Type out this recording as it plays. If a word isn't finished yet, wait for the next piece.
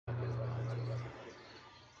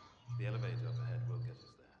The elevator up ahead will get us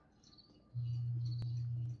there.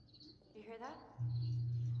 You hear that?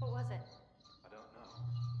 What was it? I don't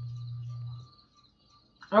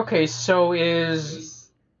know. Okay, so is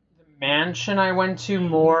the mansion I went to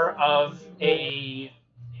more of a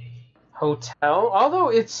hotel? Although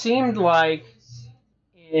it seemed like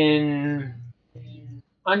in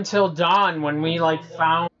Until Dawn when we like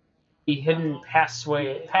found the hidden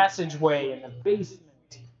passageway in the basement.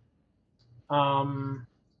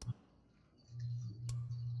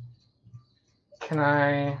 Can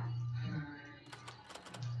I?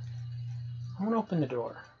 I'm gonna open the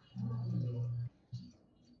door.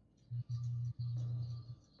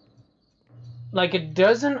 Like it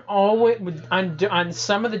doesn't always on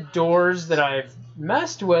some of the doors that I've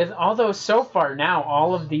messed with. Although so far now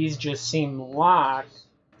all of these just seem locked,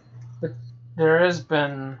 but there has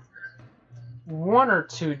been one or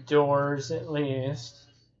two doors at least.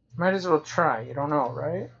 Might as well try. You don't know,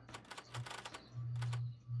 right?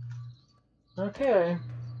 Okay.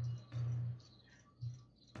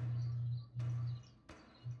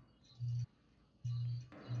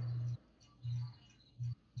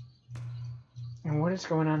 And what is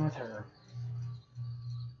going on with her?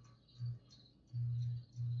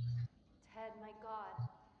 Ted, my God.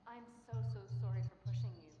 I'm so sorry for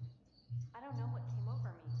pushing you. I don't know what came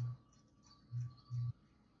over me.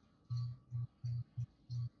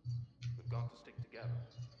 We've got to stick together.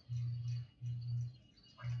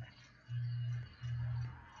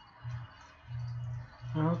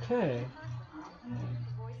 Okay. The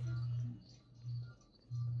voices?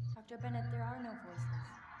 Dr. Bennett, there are no voices.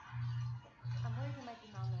 I'm worried you might be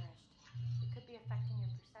malnourished. It could be affecting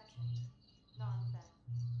your perception. Nonsense.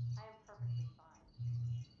 I am perfectly fine.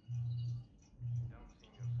 You don't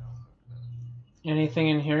seem yourself, Dr. Bennett. Anything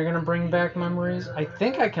in here gonna bring back memories? I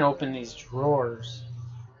think I can open these drawers.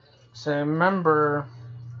 So I remember.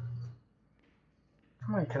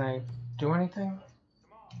 Come on, can I do anything?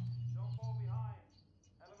 Come on, don't fall behind.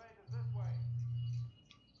 Elevator's this way.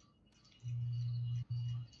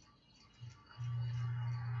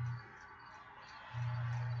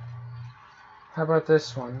 How about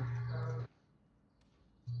this one?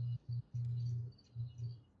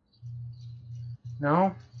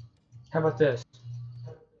 No? How about this?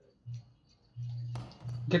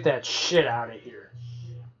 Get that shit out of here.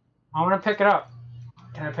 I want to pick it up.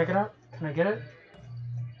 Can I pick it up? Can I get it?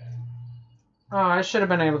 Oh, I should have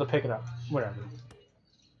been able to pick it up. Whatever.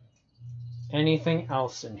 Anything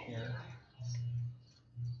else in here?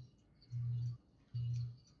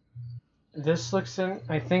 This looks in.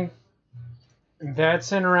 I think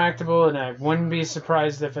that's interactable, and I wouldn't be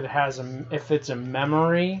surprised if it has if it's a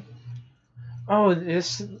memory. Oh,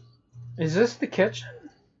 is this the kitchen?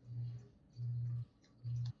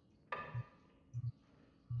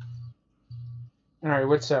 All right,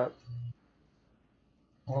 what's up?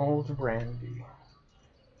 Old Randy.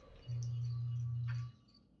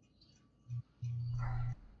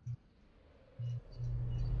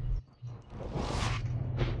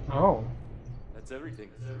 Oh. That's everything.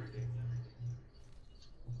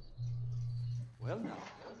 Well now,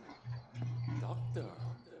 Doctor.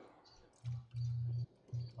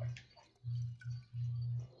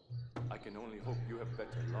 I can only hope you have better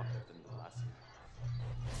luck than the last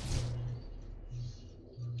year.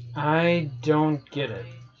 I don't get it.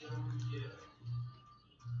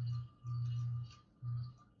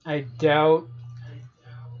 I doubt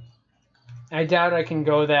I can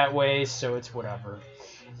go that way, so it's whatever.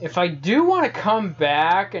 If I do want to come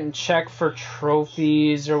back and check for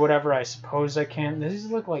trophies or whatever, I suppose I can. These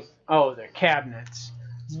look like, oh, they're cabinets.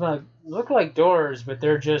 These look like doors, but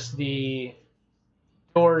they're just the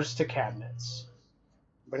doors to cabinets.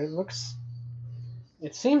 But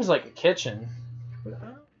it seems like a kitchen.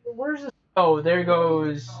 Where's the, oh, there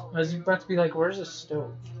goes, I was about to be like, where's the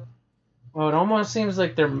stove? Well, it almost seems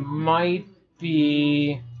like there might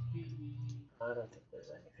be, I don't think there's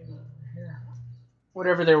anything over here.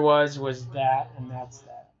 Whatever there was that, and that's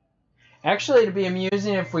that. Actually, it'd be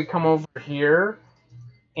amusing if we come over here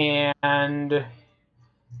and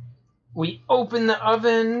we open the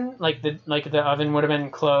oven, like the oven would have been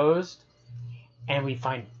closed, and we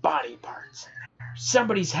find body parts in there.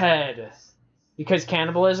 Somebody's head. Because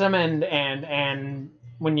cannibalism and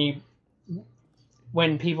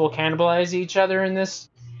when people cannibalize each other in this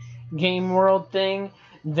game world thing,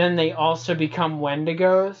 then they also become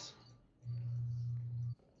Wendigos.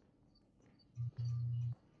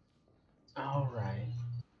 Alright.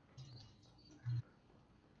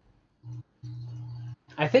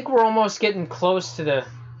 I think we're almost getting close to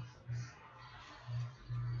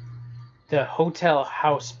the hotel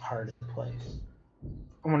house part of the place.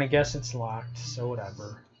 I'm gonna guess it's locked, so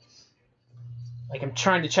whatever. Like, I'm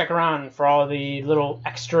trying to check around for all the little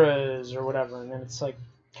extras or whatever, and then it's like,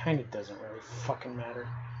 kind of doesn't really fucking matter.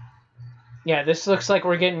 Yeah, this looks like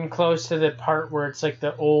we're getting close to the part where it's like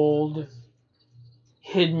the old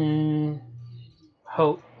hidden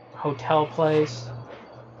hotel place.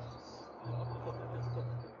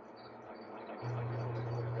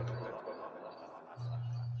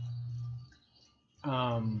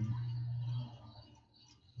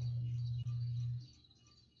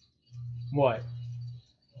 What?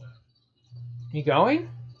 You going?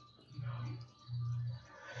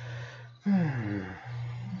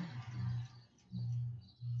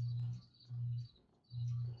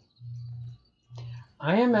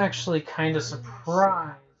 I am actually kind of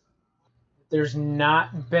surprised that there's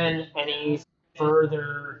not been any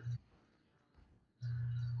further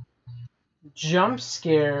jump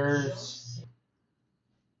scares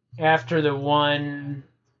after the one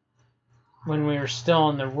when we were still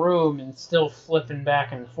in the room and still flipping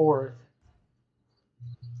back and forth.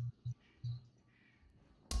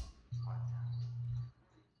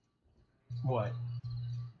 What?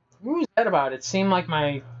 What was that about? It seemed like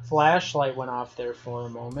my flashlight went off there for a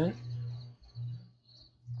moment.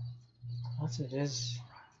 What's it is?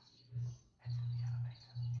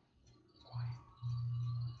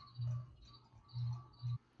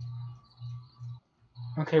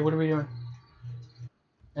 Okay, what are we doing?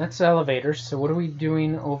 That's the elevator, so what are we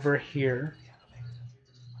doing over here?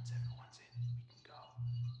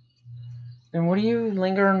 Then what are you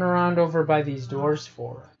lingering around over by these doors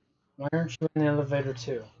for? Why aren't you in the elevator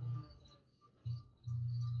too?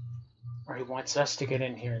 Or he wants us to get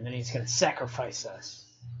in here and then he's going to sacrifice us.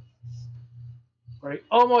 Or he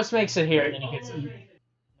almost makes it here and then he gets eaten.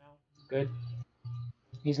 Good.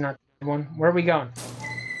 He's not the one. Where are we going?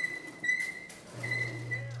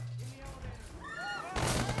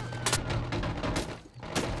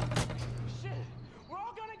 Shit! We're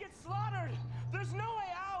all gonna get slaughtered! There's no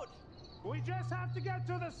way out! We just have to get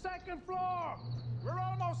to the second floor! We're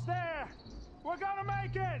almost there! We're gonna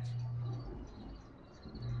make it!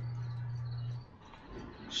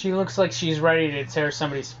 She looks like she's ready to tear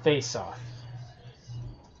somebody's face off.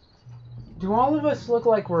 Do all of us look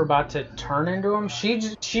like we're about to turn into him? She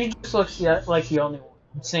just looks like the only one.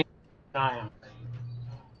 I'm saying I am.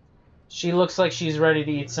 She looks like she's ready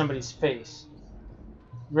to eat somebody's face.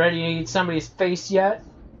 Ready to eat somebody's face yet?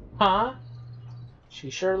 Huh? She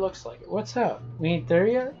sure looks like it. What's up? We ain't there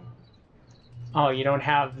yet? Oh, you don't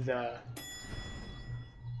have the...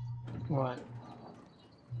 What?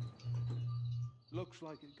 Looks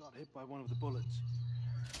like it got hit by one of the bullets.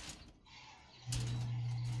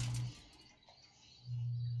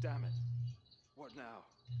 Damn it. What now?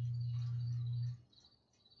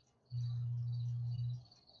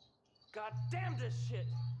 God damn this shit!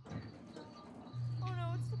 Oh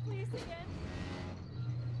no, it's the police again.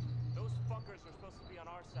 Those fuckers are supposed to be on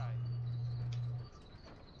our side.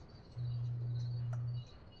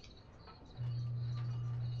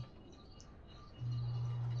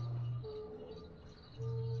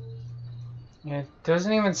 Yeah, it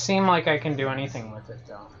doesn't even seem like I can do anything with it,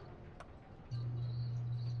 though.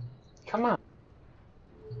 Come on.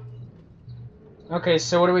 Okay,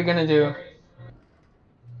 so what are we gonna do?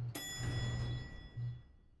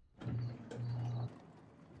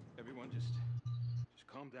 Everyone just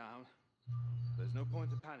calm down. There's no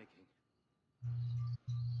point in panicking.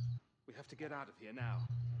 We have to get out of here now.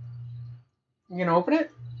 You gonna open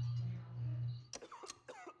it?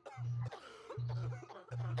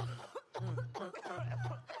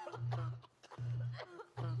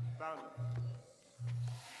 Found it.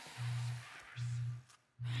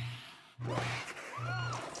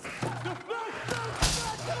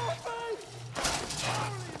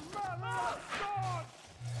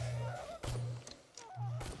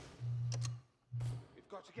 We've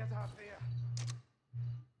got to get out of here.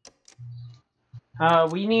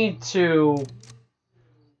 We need to...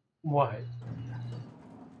 What?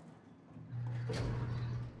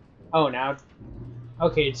 Oh, now...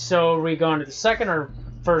 Okay, so are we going to the second or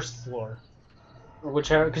first floor? Or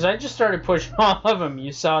whichever, because I just started pushing all of them,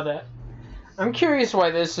 you saw that. I'm curious why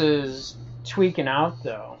this is tweaking out,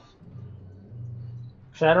 though.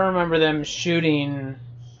 Because I don't remember them shooting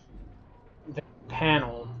the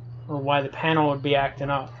panel, or why the panel would be acting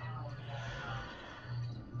up.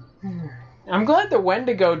 I'm glad the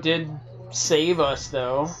Wendigo did save us,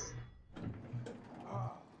 though.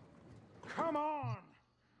 Come on!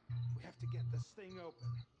 We have to get this thing open.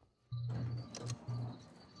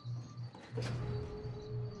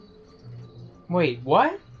 Wait,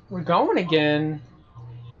 what? We're going again.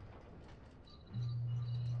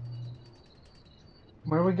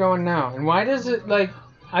 Where are we going now? And why does it, like...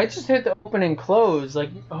 I just hit the open and close, like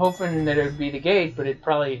hoping that it would be the gate, but it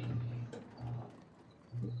probably.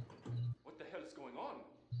 What the hell is going on?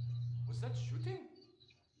 Was that shooting?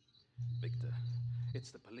 Victor,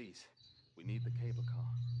 it's the police. We need the cable car.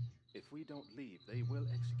 If we don't leave, they will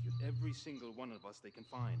execute every single one of us they can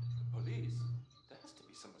find. The police? There has to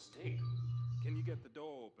be some mistake. Can you get the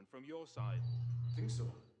door open from your side? Think so,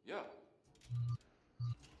 yeah.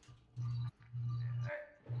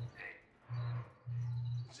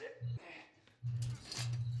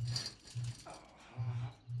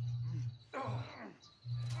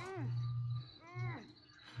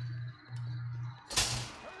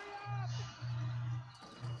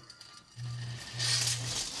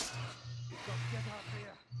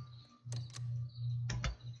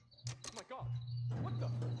 My God,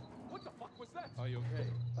 what the fuck was that? Are you okay?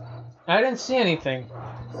 I didn't see anything.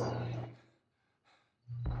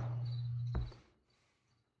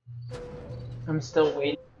 I'm still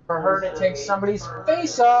waiting for her to take somebody's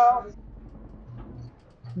face off.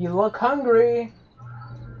 You look hungry.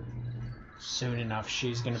 Soon enough,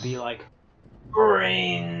 she's gonna be like,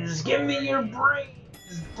 brains, give me your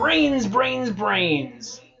brains. Brains, brains,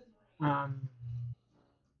 brains.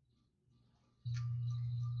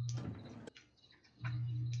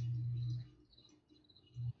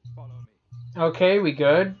 Follow me. Okay, we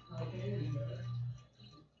good?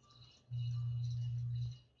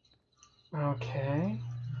 Okay.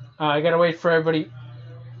 I gotta wait for everybody.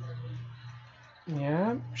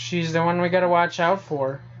 Yeah, she's the one we gotta watch out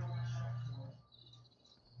for.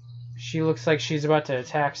 She looks like she's about to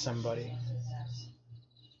attack somebody.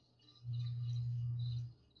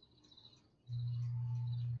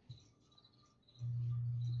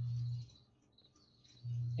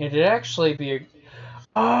 It'd actually be a...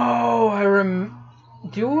 Oh,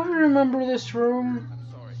 do I remember this room? I'm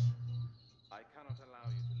sorry. I cannot allow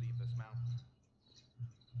you to leave this mountain.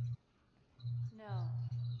 No.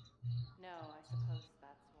 No, I suppose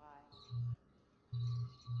that's why.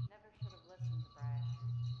 Never should have listened to Bragg.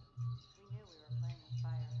 We knew we were playing with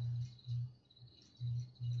fire.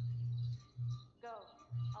 Go.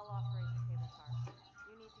 I'll operate the cable car.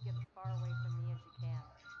 You need to get as far away from me as you can.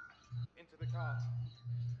 Into the car.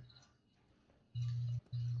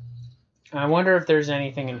 I wonder if there's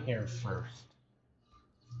anything in here first.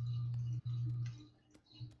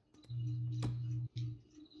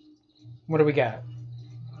 What do we got?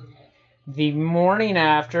 The morning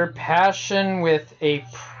after, passion with a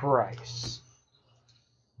price.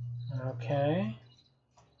 Okay.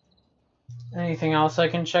 Anything else I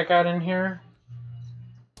can check out in here?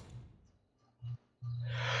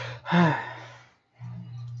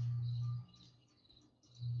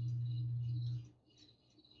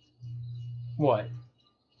 What?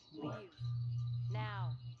 Leave.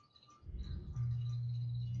 Now.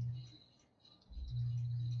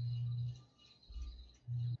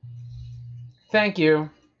 Thank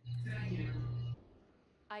you.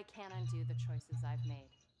 I can't undo the choices I've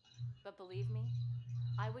made. But believe me,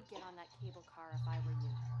 I would get on that cable car if I were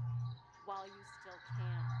you. While you still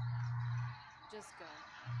can. Just go,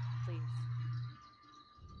 please.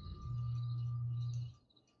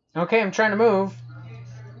 Okay, I'm trying to move.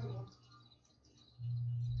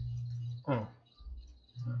 Oh.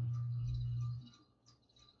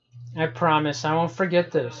 I promise I won't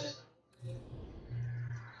forget this.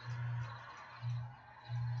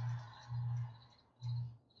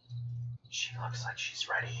 She looks like she's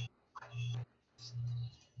ready.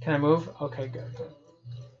 Can I move? Okay, good.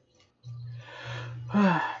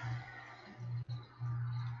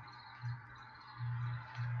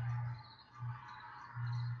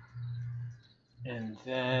 And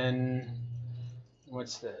then,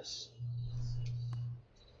 what's this?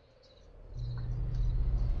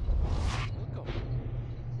 Welcome.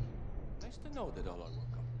 Nice to know that all are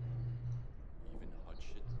welcome. Even hot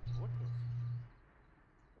shit reporters.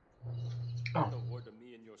 Oh. Not a word of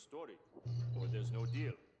me in your story, or there's no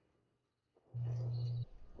deal.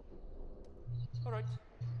 All right.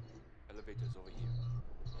 Elevator's over here.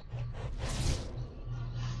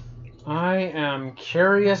 I am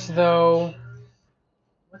curious, though.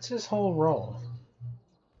 What's his whole role?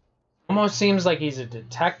 Almost seems like he's a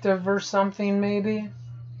detective or something, maybe?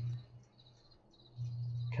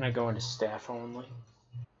 Can I go into staff only?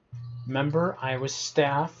 Remember, I was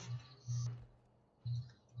staff.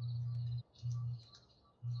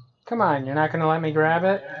 Come on, you're not going to let me grab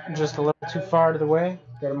it? Just a little too far to the way?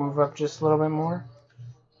 Gotta move up just a little bit more?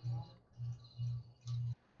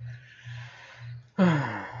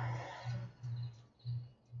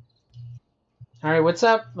 Alright, what's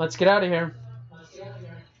up? Let's get out of here.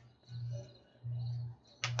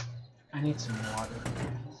 I need some water.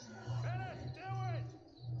 Bennett, do it!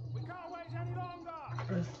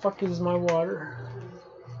 the fuck is my water?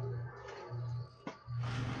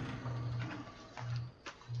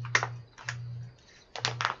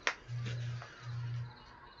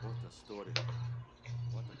 What a story.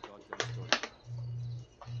 What a goddamn story.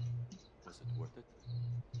 Was it worth it?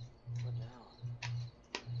 What now?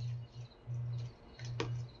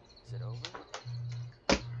 Is it over?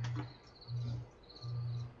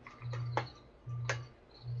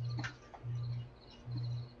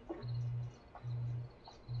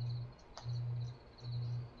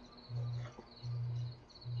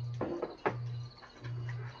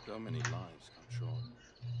 So many lives come short.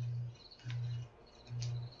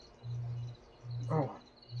 Oh.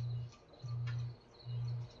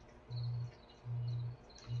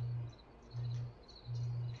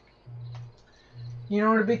 You know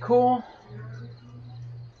what would be cool?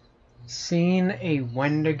 Seeing a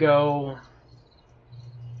Wendigo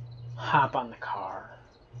hop on the car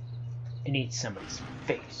and eat somebody's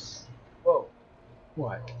face. Whoa.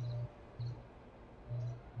 What?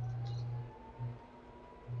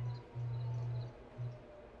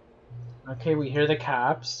 Okay, we hear the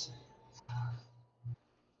cops.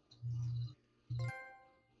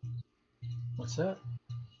 What's that?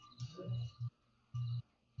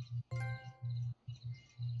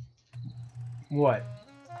 What?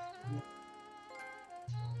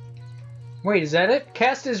 Wait, is that it?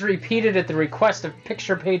 Cast is repeated at the request of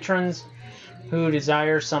picture patrons who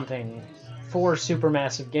desire something. 4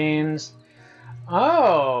 supermassive games.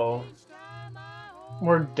 Oh.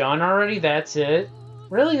 We're done already? That's it?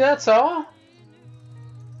 Really? That's all?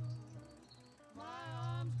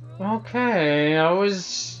 Okay, I was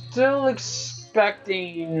still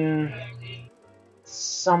expecting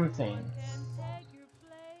something.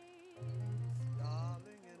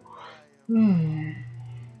 You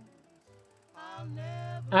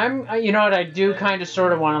know what, I do kind of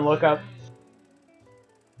sort of want to look up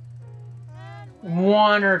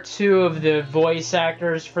 1 or 2 of the voice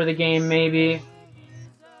actors for the game, maybe.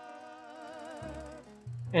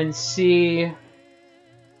 And see...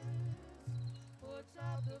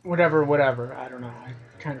 Whatever. I don't know. I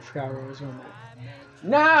kind of forgot where I was going with that.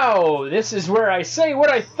 Now, this is where I say what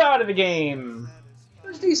I thought of the game. It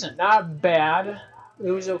was decent. Not bad. It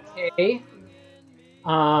was okay.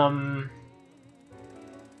 I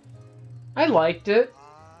liked it.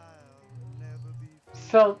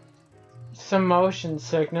 Felt some motion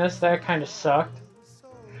sickness. That kind of sucked.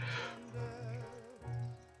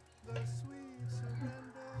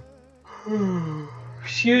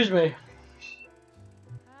 Excuse me.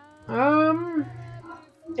 And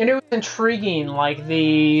it was intriguing, like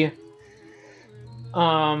the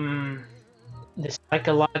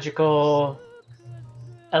psychological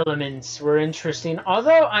elements were interesting.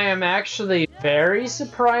 Although I am actually very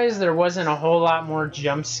surprised there wasn't a whole lot more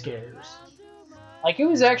jump scares. Like, it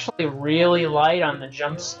was actually really light on the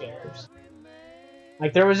jump scares.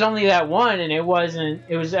 Like, there was only that one, and it was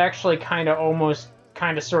actually kind of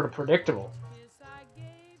sort of predictable.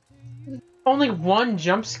 Only 1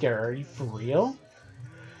 jump scare, are you for real?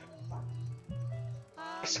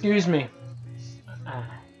 Excuse me.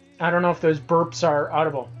 I don't know if those burps are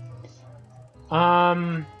audible.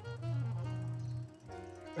 I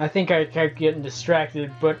think I kept getting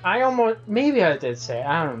distracted, but maybe I did say,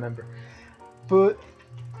 I don't remember. But,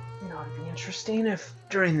 you know, it'd be interesting if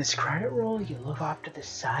during this credit roll you look off to the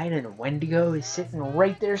side and a Wendigo is sitting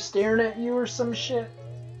right there staring at you or some shit.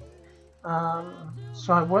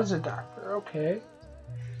 So I was a doctor, okay.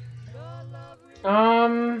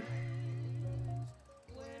 Oh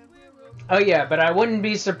yeah, but I wouldn't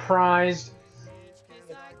be surprised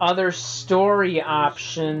if other story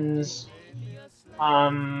options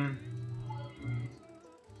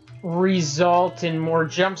result in more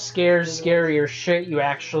jump scares, scarier shit, you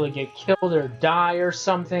actually get killed or die or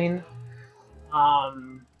something.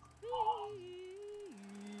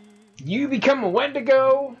 You become a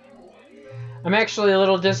Wendigo. I'm actually a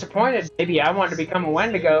little disappointed. Maybe I wanted to become a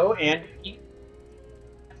Wendigo and eat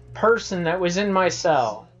the person that was in my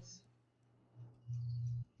cell.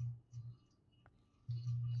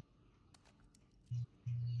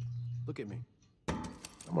 Look at me.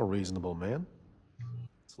 I'm a reasonable man.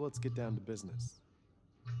 So let's get down to business.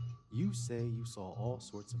 You say you saw all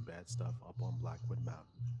sorts of bad stuff up on Blackwood Mountain.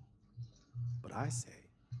 But I say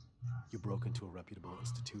you broke into a reputable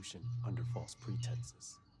institution under false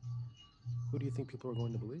pretenses. Who do you think people are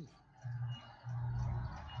going to believe?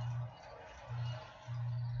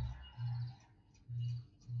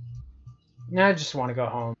 I just want to go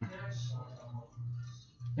home.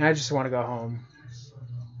 I just want to go home.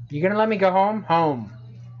 You gonna let me go home? Home.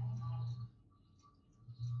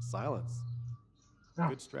 Silence. Oh.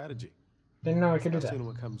 Good strategy. Didn't know I could do that. Especially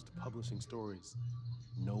when it comes to publishing stories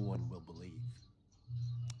no one will believe.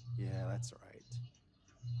 Yeah, that's right.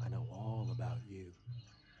 I know all about you.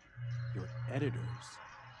 Your editors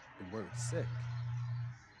been worried sick.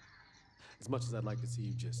 As much as I'd like to see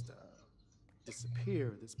you just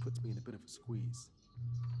disappear, this puts me in a bit of a squeeze.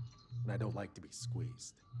 And I don't like to be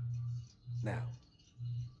squeezed. Now,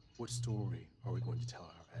 what story are we going to tell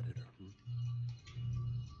our editor?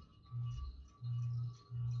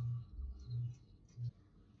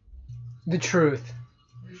 The truth.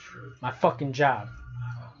 My fucking job.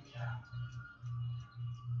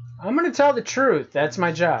 I'm gonna tell the truth. That's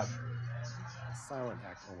my job. The silent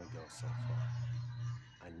act only goes so far.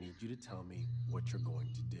 I need you to tell me what you're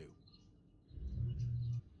going to do.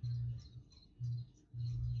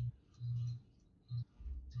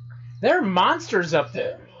 There are monsters up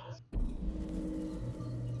there.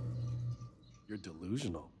 You're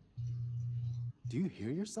delusional. Do you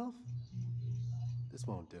hear yourself? This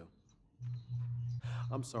won't do.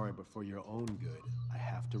 I'm sorry, but for your own good, I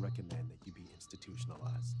have to recommend that you be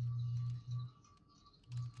institutionalized.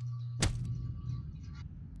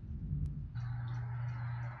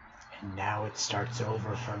 And now it starts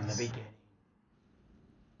over from the beginning.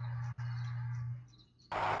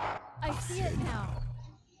 I see it now.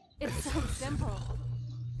 It's so simple.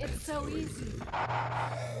 It's so easy.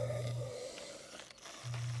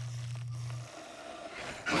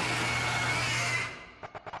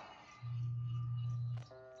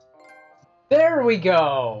 There we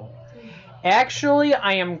go. Actually,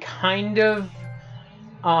 I am kind of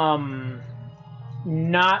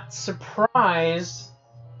not surprised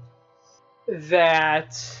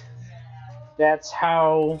that that's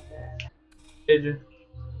how it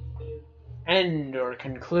end or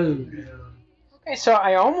conclude. Okay, so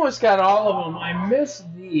I almost got all of them. I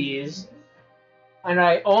missed these, and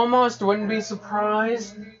I almost wouldn't be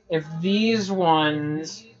surprised if these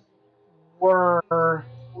ones were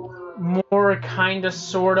more kind of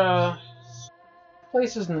sort of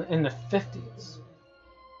places in the 50s.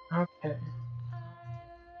 Okay.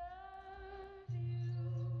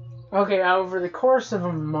 Okay, over the course of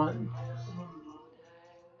a month.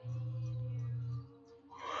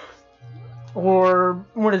 Or,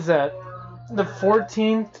 what is that? The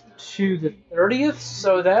 14th to the 30th?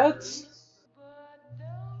 So that's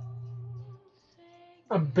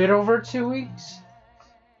a bit over 2 weeks.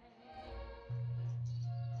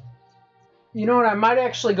 You know what? I might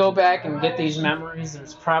actually go back and get these memories.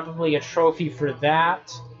 There's probably a trophy for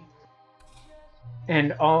that.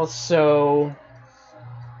 And also...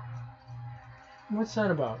 what's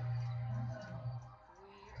that about?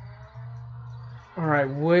 Alright,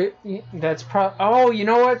 what... that's probably... oh, you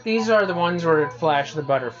know what? These are the ones where it flashed the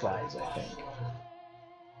butterflies, I think.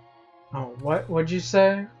 Oh, what'd you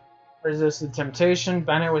say? Or is this the temptation?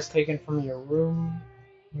 Bennett was taken from your room.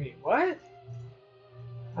 Wait, what?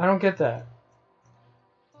 I don't get that.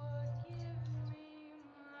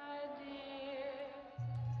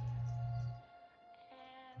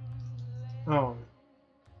 Oh.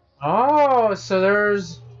 Oh, so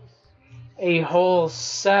there's a whole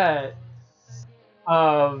set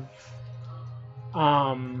of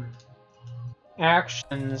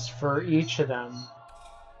actions for each of them.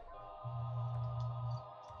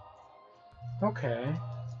 Okay.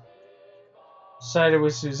 Sided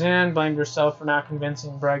with Suzanne, blamed herself for not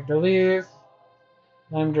convincing Bragg to leave.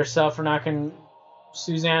 Blamed herself for not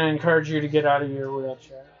Suzanne encouraged you to get out of your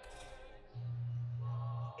wheelchair.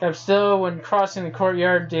 Kept still when crossing the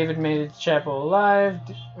courtyard. David made it to chapel alive.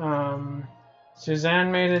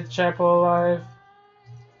 Suzanne made it to chapel alive.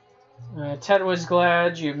 Ted was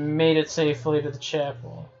glad you made it safely to the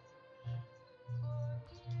chapel.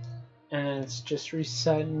 And then it's just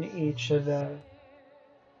resetting each of the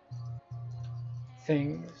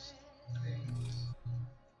things.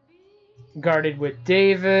 Guarded with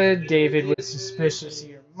David. David was suspicious of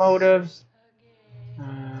your motives.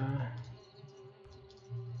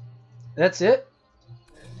 That's it.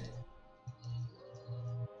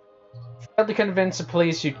 Failed to convince the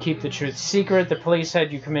police you'd keep the truth secret. The police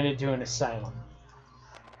had you committed to an asylum.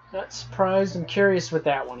 Not surprised. I'm curious what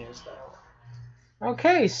that one is, though.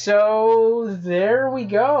 Okay, so there we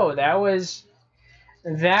go. That was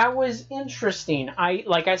interesting.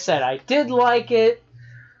 Like I said, I did like it.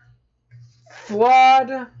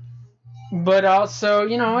 Flawed, but also,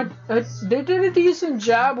 you know, they did a decent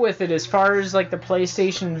job with it as far as like the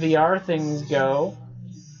PlayStation VR things go.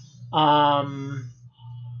 And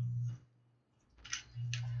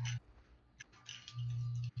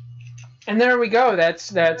there we go.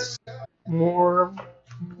 That's more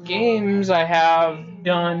games I have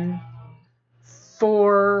done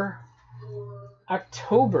for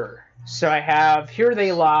October. So I have Here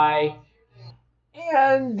They Lie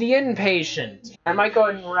and The Inpatient. I might go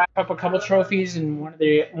ahead and wrap up a couple trophies in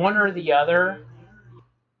one or the other,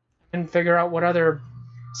 and figure out what other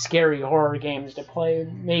scary horror games to play,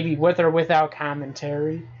 maybe with or without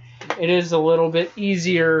commentary. It is a little bit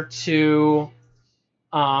easier to,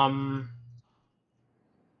 and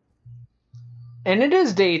it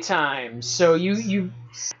is daytime, so you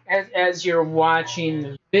as you're watching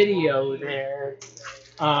the video there,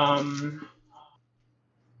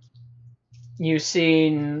 you've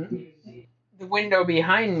seen the window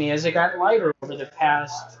behind me as it got lighter over the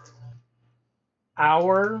past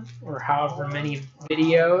hour or however many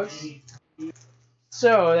videos.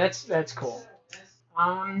 So that's cool.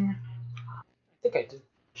 I think I did.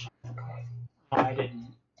 No, I didn't.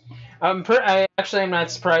 I'm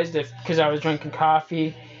not surprised because I was drinking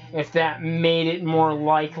coffee, if that made it more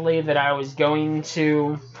likely that I was going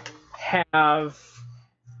to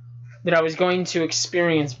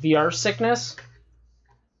experience VR sickness.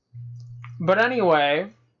 But anyway,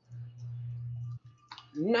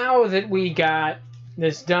 now that we got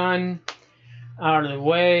this done, out of the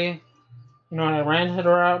way, I ranted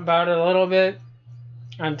about it a little bit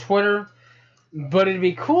on Twitter. But it'd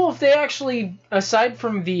be cool if they actually, aside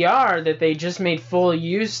from VR, that they just made full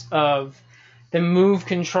use of the Move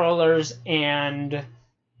controllers and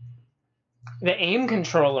the aim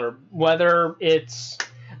controller. Whether it's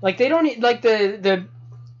like they don't like the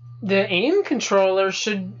aim controller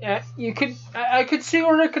should I could see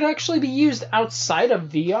where it could actually be used outside of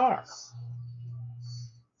VR.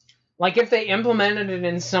 Like if they implemented it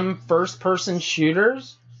in some first-person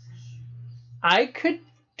shooters, I could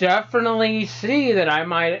definitely see that I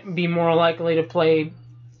might be more likely to play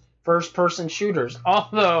first-person shooters.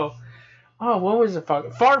 Although, what was the fuck?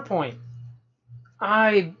 Farpoint.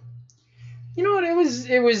 You know what? It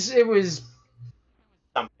was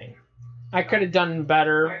something. I could have done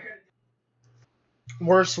better,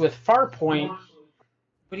 worse with Farpoint.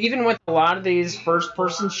 But even with a lot of these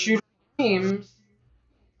first-person shooter games,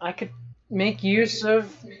 I could make use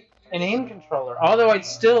of an aim controller. Although I'd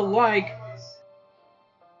still like.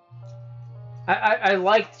 I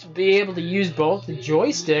like to be able to use both the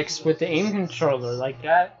joysticks with the aim controller like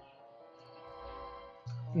that.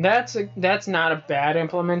 That's not a bad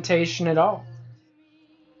implementation at all.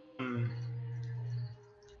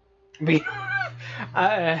 But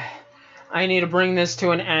I need to bring this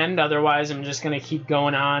to an end, otherwise I'm just gonna keep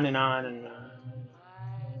going on and on and on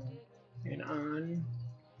and on.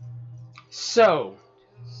 So,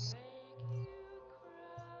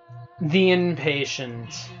 The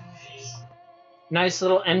Inpatient. Nice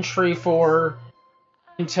little entry for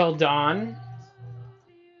Until Dawn.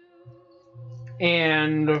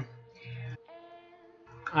 And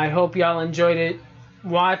I hope y'all enjoyed it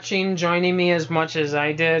joining me as much as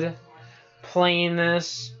I did playing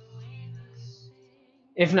this,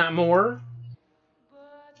 if not more.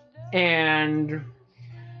 And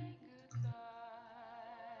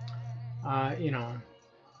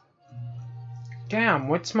damn,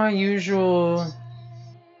 what's my usual?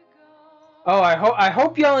 I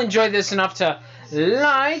hope y'all enjoyed this enough to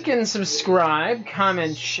like and subscribe,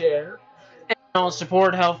 comment, share, and all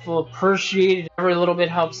support helpful, appreciated. Every little bit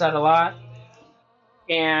helps out a lot.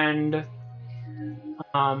 And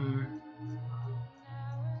I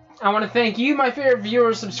want to thank you, my favorite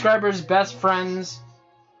viewers, subscribers, best friends,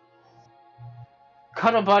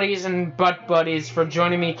 cuddle buddies, and butt buddies, for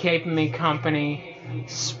joining me, keeping me company,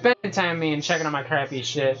 spending time with me, and checking out my crappy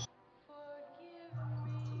shit.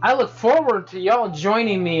 I look forward to y'all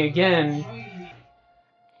joining me again.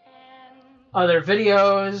 Other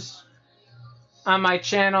videos on my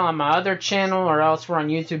channel, on my other channel, or elsewhere on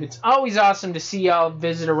YouTube. It's always awesome to see y'all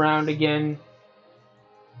visit around again.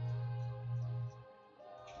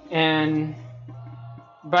 And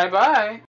bye-bye.